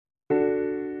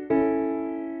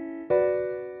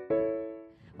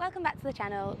back to the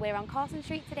channel. We're on Corson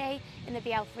Street today in the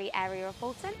BL3 area of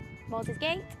Bolton, Moses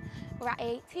Gate. We're at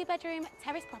a 2-bedroom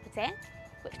terrace property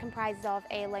which comprises of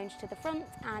a lounge to the front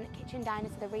and kitchen diner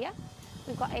to the rear.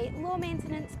 We've got a low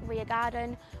maintenance rear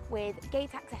garden with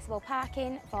gate accessible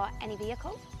parking for any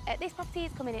vehicle. This property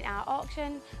is coming in our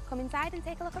auction. Come inside and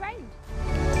take a look around.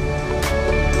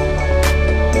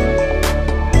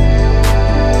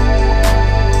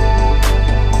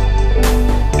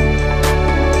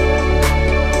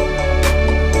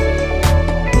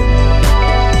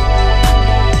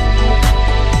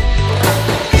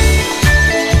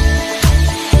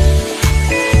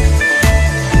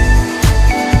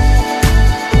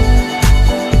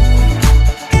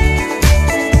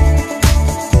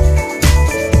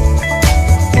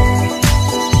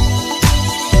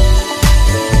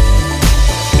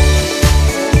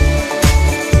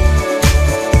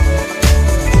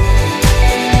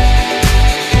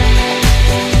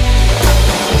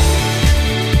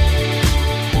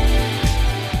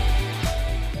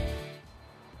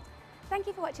 Thank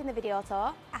you for watching the video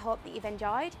tour. I hope that you've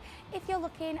enjoyed. If you're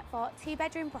looking for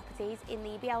 2-bedroom properties in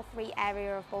the BL3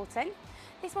 area of Bolton,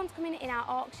 this one's coming in our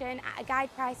auction at a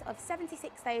guide price of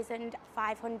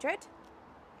 $76,500.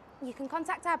 You can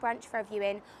contact our branch for a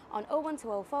viewing on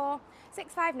 01204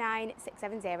 659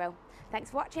 670. Thanks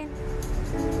for watching.